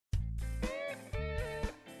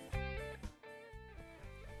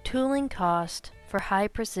Tooling costs for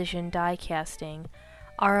high-precision die casting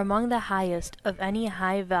are among the highest of any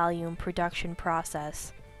high-volume production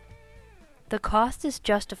process. The cost is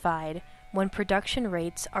justified when production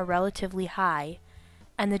rates are relatively high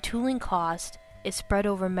and the tooling cost is spread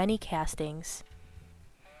over many castings.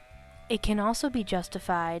 It can also be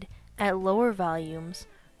justified at lower volumes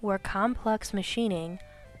where complex machining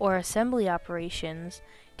or assembly operations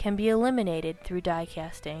can be eliminated through die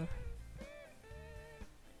casting.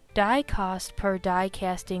 Die cost per die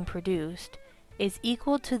casting produced is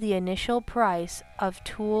equal to the initial price of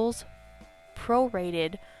tools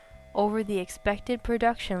prorated over the expected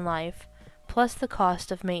production life plus the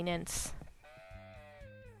cost of maintenance.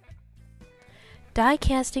 Die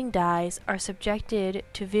casting dies are subjected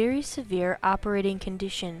to very severe operating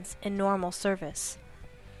conditions in normal service.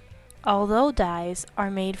 Although dies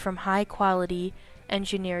are made from high-quality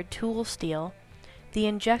engineered tool steel, the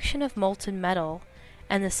injection of molten metal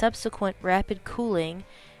and the subsequent rapid cooling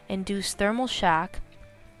induce thermal shock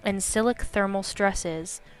and cyclic thermal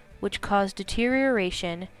stresses which cause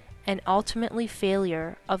deterioration and ultimately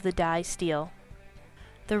failure of the die steel.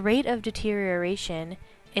 The rate of deterioration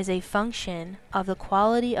is a function of the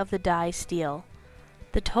quality of the die steel,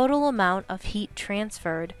 the total amount of heat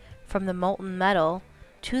transferred from the molten metal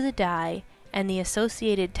to the die, and the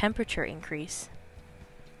associated temperature increase.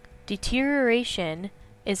 Deterioration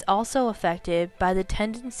is also affected by the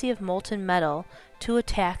tendency of molten metal to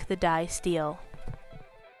attack the die steel.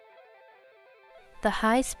 The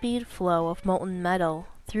high-speed flow of molten metal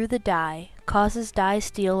through the die causes die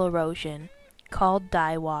steel erosion, called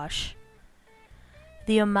die wash.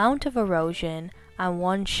 The amount of erosion on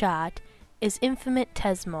one shot is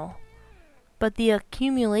infinitesimal, but the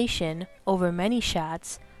accumulation over many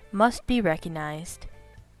shots must be recognized.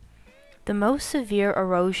 The most severe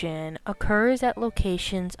erosion occurs at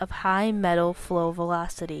locations of high metal flow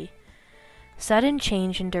velocity, sudden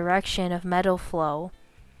change in direction of metal flow,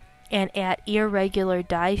 and at irregular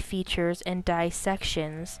die features and die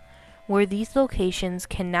sections where these locations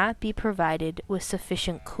cannot be provided with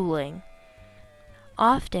sufficient cooling.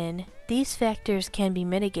 Often, these factors can be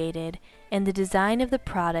mitigated in the design of the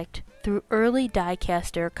product through early die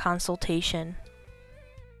caster consultation.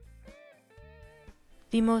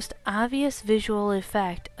 The most obvious visual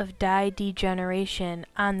effect of die degeneration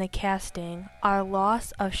on the casting are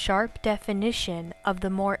loss of sharp definition of the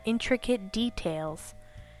more intricate details,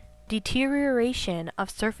 deterioration of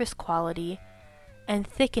surface quality, and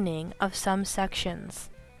thickening of some sections.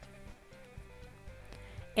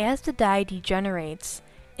 As the die degenerates,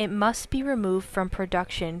 it must be removed from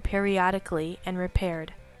production periodically and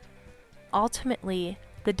repaired. Ultimately,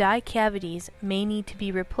 the die cavities may need to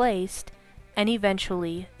be replaced and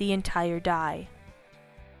eventually the entire die.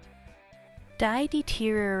 Die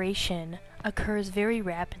deterioration occurs very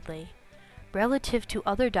rapidly relative to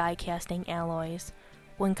other die casting alloys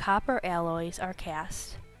when copper alloys are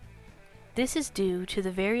cast. This is due to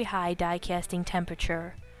the very high die casting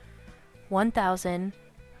temperature,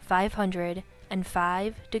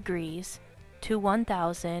 1,505 degrees to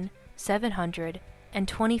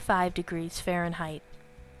 1,725 degrees Fahrenheit,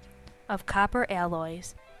 of copper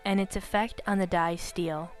alloys and its effect on the die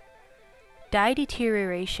steel. Die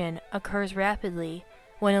deterioration occurs rapidly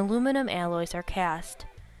when aluminum alloys are cast,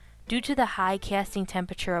 due to the high casting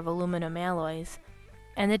temperature of aluminum alloys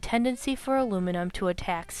and the tendency for aluminum to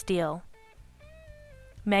attack steel.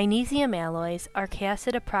 Magnesium alloys are cast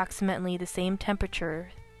at approximately the same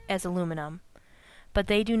temperature as aluminum, but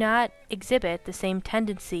they do not exhibit the same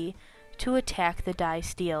tendency to attack the die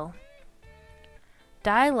steel.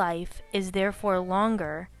 Die life is therefore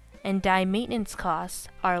longer and die maintenance costs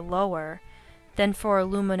are lower than for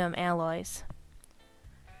aluminum alloys.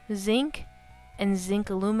 Zinc and zinc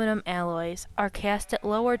aluminum alloys are cast at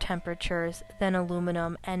lower temperatures than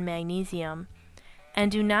aluminum and magnesium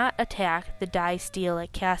and do not attack the die steel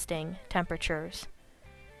at casting temperatures.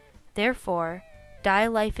 Therefore, die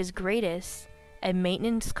life is greatest and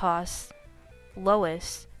maintenance costs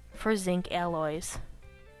lowest for zinc alloys.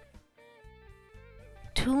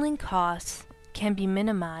 Tooling costs can be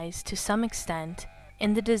minimized to some extent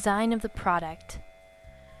in the design of the product.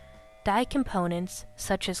 Die components,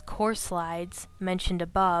 such as core slides mentioned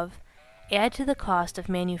above, add to the cost of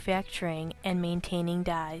manufacturing and maintaining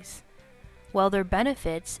dies. While their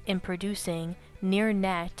benefits in producing near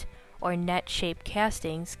net or net-shaped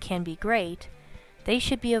castings can be great, they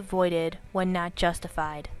should be avoided when not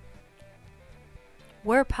justified.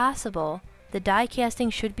 Where possible, the die casting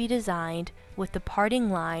should be designed with the parting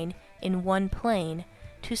line in one plane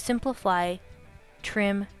to simplify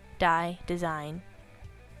trim die design.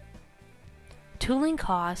 Tooling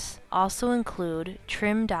costs also include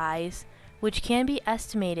trim dies, which can be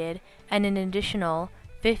estimated at an additional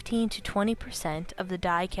 15 to 20% of the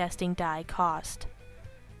die casting die cost.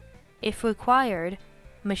 If required,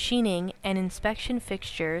 machining and inspection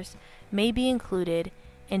fixtures may be included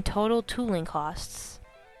in total tooling costs.